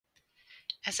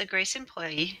As a Grace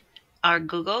employee, our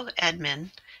Google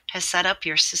admin has set up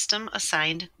your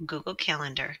system-assigned Google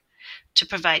Calendar to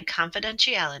provide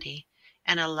confidentiality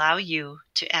and allow you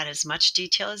to add as much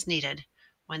detail as needed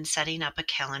when setting up a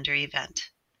calendar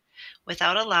event,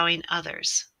 without allowing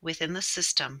others within the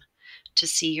system to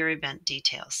see your event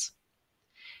details.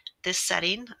 This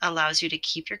setting allows you to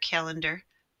keep your calendar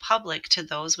public to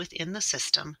those within the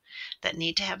system that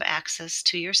need to have access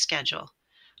to your schedule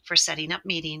for setting up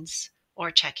meetings or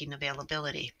checking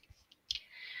availability.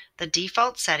 The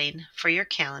default setting for your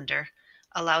calendar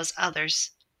allows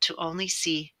others to only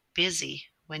see busy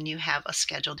when you have a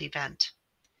scheduled event.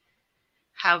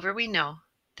 However, we know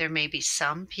there may be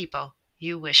some people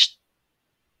you wish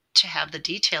to have the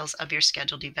details of your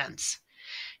scheduled events.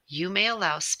 You may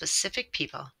allow specific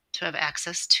people to have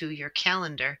access to your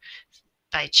calendar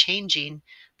by changing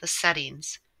the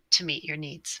settings to meet your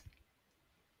needs.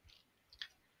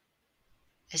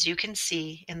 As you can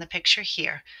see in the picture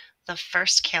here, the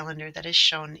first calendar that is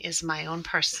shown is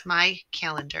my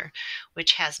calendar,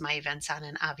 which has my events on,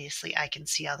 and obviously I can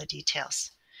see all the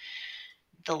details.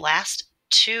 The last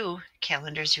two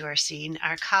calendars you are seeing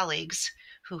are colleagues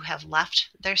who have left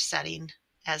their setting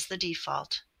as the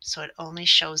default, so it only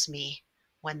shows me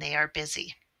when they are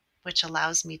busy, which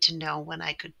allows me to know when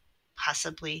I could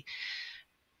possibly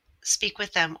speak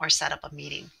with them or set up a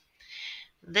meeting.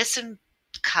 This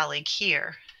colleague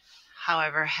here,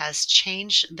 however, has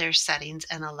changed their settings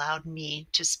and allowed me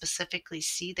to specifically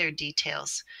see their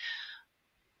details,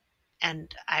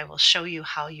 and I will show you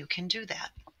how you can do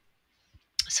that.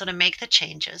 So to make the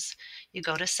changes, you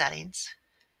go to Settings.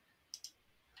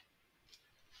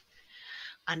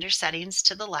 Under Settings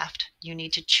to the left, you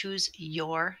need to choose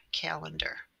Your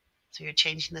Calendar. So you're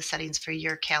changing the settings for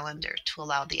your calendar to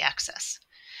allow the access.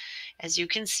 As you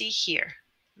can see here,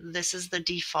 this is the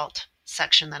default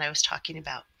section that I was talking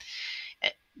about.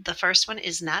 The first one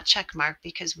is not checkmarked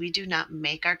because we do not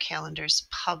make our calendars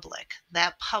public.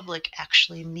 That public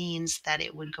actually means that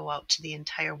it would go out to the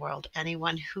entire world.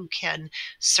 Anyone who can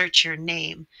search your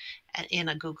name in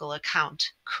a Google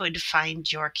account could find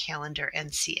your calendar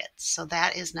and see it. So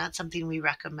that is not something we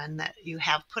recommend that you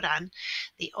have put on.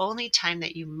 The only time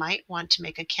that you might want to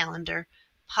make a calendar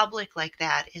public like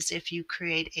that is if you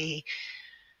create a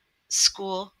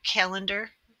school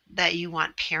calendar that you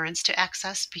want parents to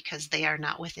access because they are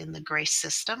not within the Grace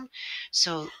system.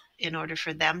 So in order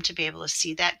for them to be able to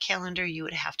see that calendar, you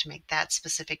would have to make that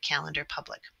specific calendar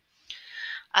public.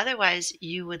 Otherwise,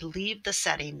 you would leave the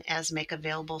setting as make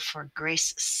available for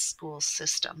Grace School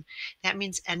System. That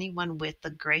means anyone with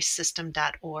the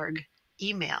gracesystem.org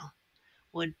email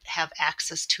would have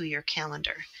access to your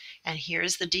calendar. And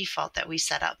here's the default that we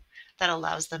set up that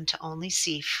allows them to only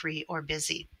see free or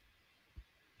busy.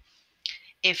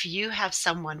 If you have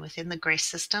someone within the Grace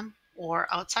system or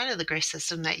outside of the Grace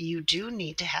system that you do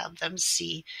need to have them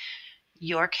see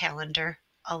your calendar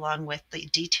along with the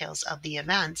details of the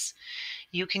events,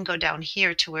 you can go down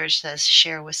here to where it says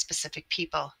Share with Specific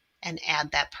People and add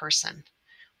that person.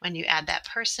 When you add that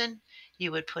person,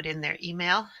 you would put in their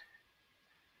email,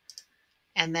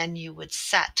 and then you would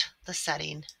set the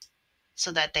setting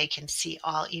so that they can see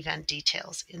all event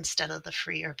details instead of the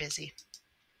free or busy.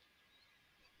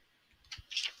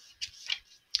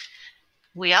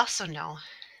 We also know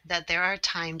that there are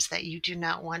times that you do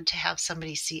not want to have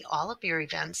somebody see all of your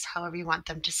events. However, you want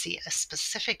them to see a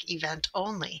specific event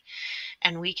only.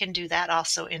 And we can do that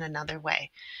also in another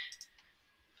way.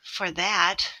 For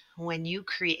that, when you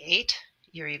create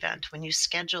your event, when you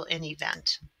schedule an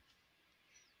event,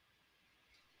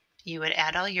 you would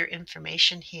add all your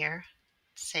information here,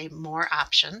 say More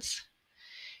Options.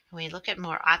 When you look at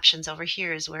More Options, over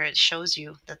here is where it shows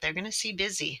you that they're going to see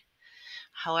busy.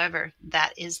 However,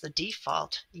 that is the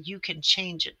default. You can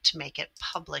change it to make it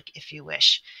public if you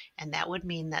wish. And that would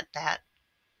mean that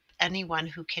anyone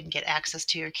who can get access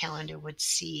to your calendar would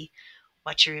see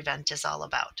what your event is all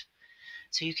about.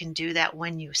 So you can do that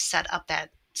when you set up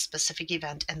that specific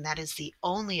event, and that is the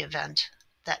only event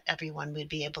that everyone would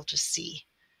be able to see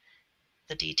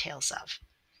the details of.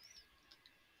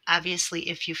 Obviously,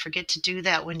 if you forget to do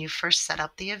that when you first set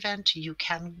up the event, you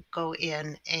can go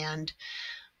in and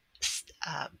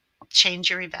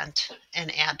change your event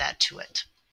and add that to it.